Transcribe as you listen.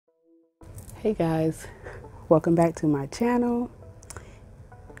Hey guys, welcome back to my channel.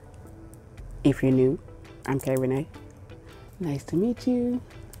 If you're new, I'm Rene. Nice to meet you.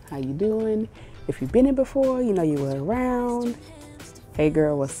 How you doing? If you've been here before, you know you were around. Hey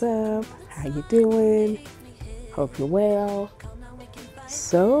girl, what's up? How you doing? Hope you're well.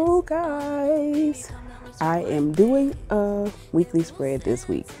 So guys, I am doing a weekly spread this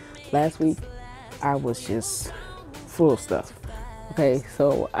week. Last week, I was just full of stuff. Okay,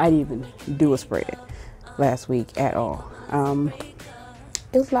 so I didn't even do a spread last week at all.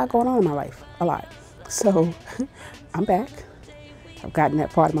 It was a lot going on in my life, a lot. So I'm back. I've gotten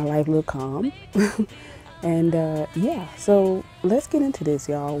that part of my life a little calm. And yeah, so let's get into this,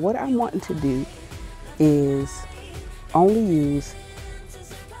 y'all. What I'm wanting to do is only use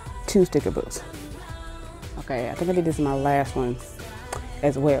 2 sticker books. Okay, I think I did this in my last one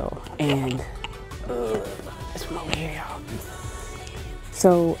as well. And it's from over here, y'all.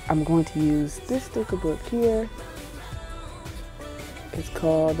 So I'm going to use this sticker book here. It's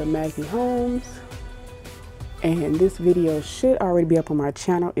called the Maggie Holmes. And this video should already be up on my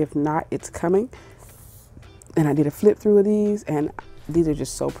channel. If not, it's coming. And I did a flip through of these, and these are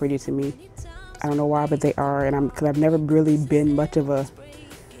just so pretty to me. I don't know why, but they are. And because I've never really been much of a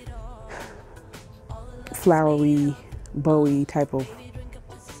flowery, bowy type of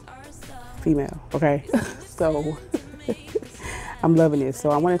female, okay? So I'm loving this.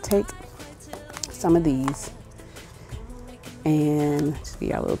 So I want to take some of these and just give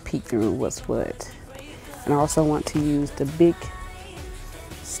y'all a little peek through what's what. And I also want to use the big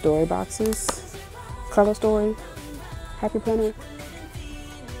story boxes, color story, happy planner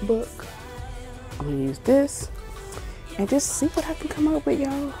book. I'm gonna use this and just see what I can come up with,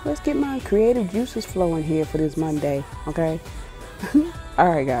 y'all. Let's get my creative juices flowing here for this Monday, okay? All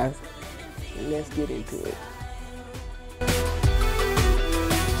right, guys, let's get into it.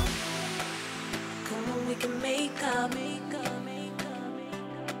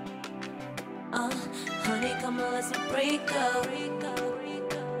 Honey, come on, let's break up.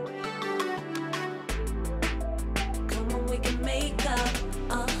 Come on, we can make up.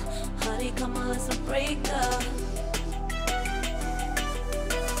 Honey, come on, let's break up.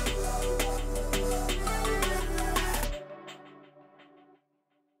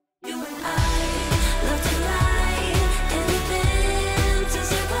 You and I love to lie, anything to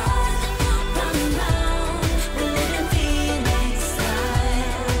survive. Running round, we're living Phoenix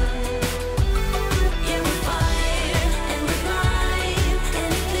style. Yeah, we fight and we grind,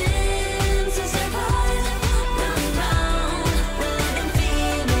 anything to survive. Running round, we're living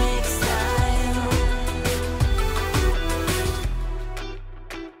Phoenix style.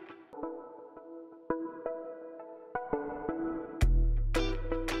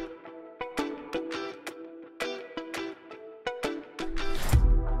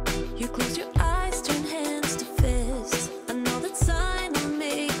 You close your eyes, turn hands to fists. I know that sign will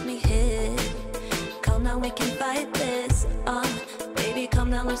make me hit. Come now, we can fight this. Baby, come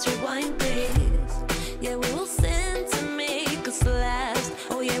now, let's rewind this. Yeah, we will sin to make us last.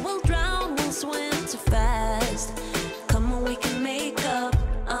 Oh yeah, we'll drown, we'll swim too fast. Come on, we can make up.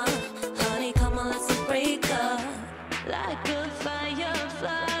 Honey, come on, let's break up. Like a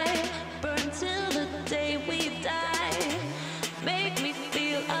firefly, burn till the day we die. Make me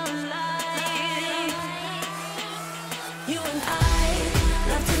feel alive.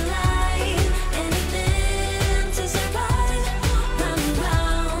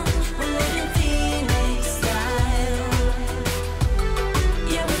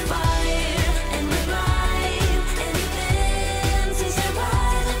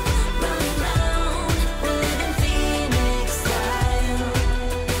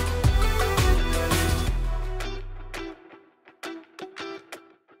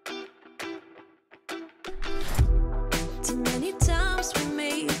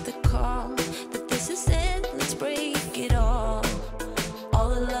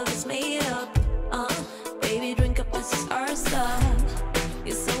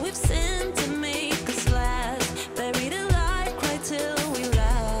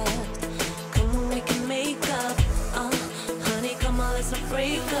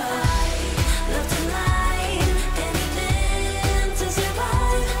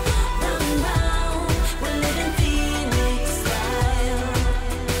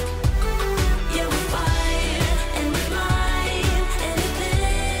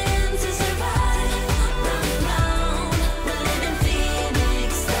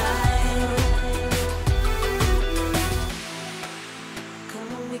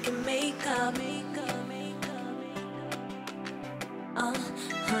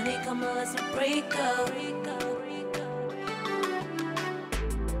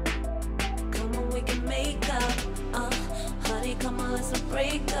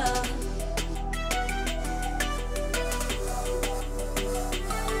 break up.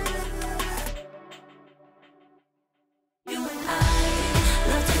 You and I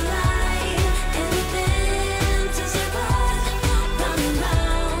love to lie, anything to survive. Round and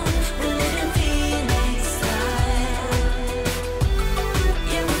round, we're living Phoenix style.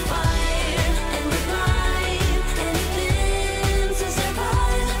 Yeah, we fight and we grind, anything to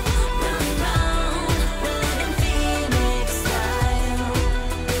survive. Round and round, we're living Phoenix style.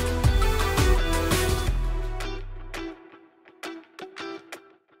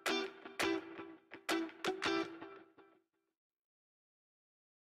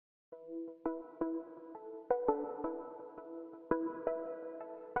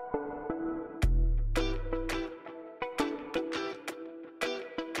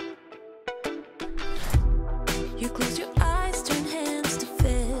 You close your eyes, turn hands to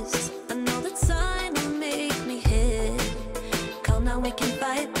fists. I know that sign will make me hit. Calm down, we can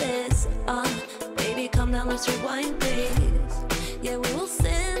fight this. Baby, calm down, let's rewind, please. Yeah, we will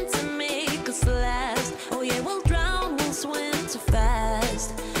sin to make us last. Oh yeah, we'll drown, we'll swim too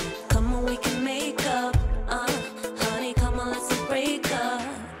fast. Come on, we can make up. Honey, come on, let's break up.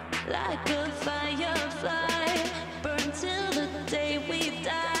 Like a firefly, burn till the day we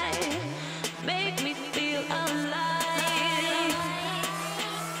die. Make me feel alive.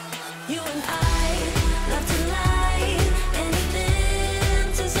 You and I love to lie,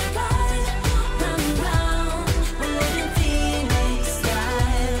 anything to survive. Round and round, we're living Phoenix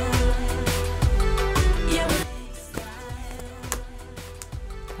style. Yeah,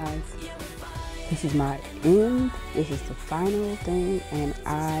 Guys, this is my end. This is the final thing, and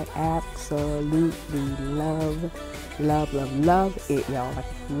I absolutely love it, y'all. Like,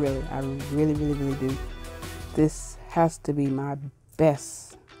 really, I really do. This has to be my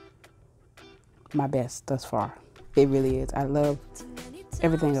best thus far. It really is. I love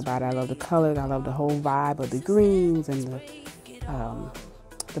everything about it. I love the colors. I love the whole vibe of the greens and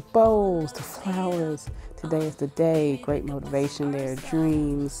the bows, the flowers. Today is the day. Great motivation there.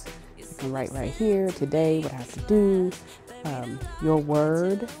 Dreams. You can write right here. Today, what I have to do. Your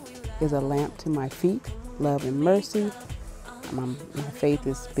word is a lamp to my feet. Love and mercy. My faith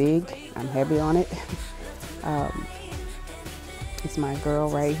is big. I'm heavy on it. It's my girl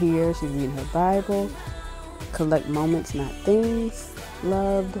right here. She's reading her Bible. Collect moments, not things.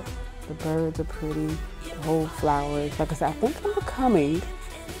 Loved. The birds are pretty. The whole flowers. Like I said, I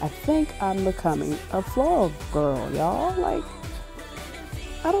think I'm becoming a floral girl, y'all. Like,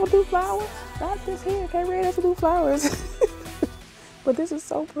 I don't do flowers. Not this here. Can't read us to do flowers. But this is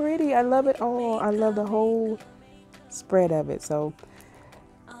so pretty. I love it all. I love the whole spread of it. So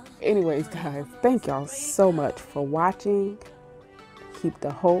anyways, guys, thank y'all so much for watching. Keep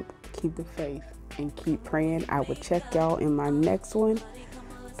the hope, keep the faith, and keep praying. I will check y'all in my next one.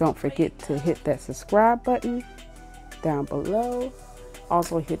 Don't forget to hit that subscribe button down below.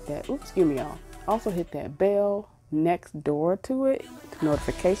 Also hit that, y'all. Also hit that bell next door to it,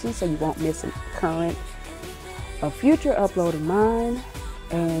 notifications, so you won't miss a future upload of mine.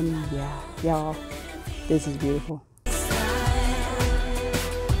 And yeah, y'all, this is beautiful.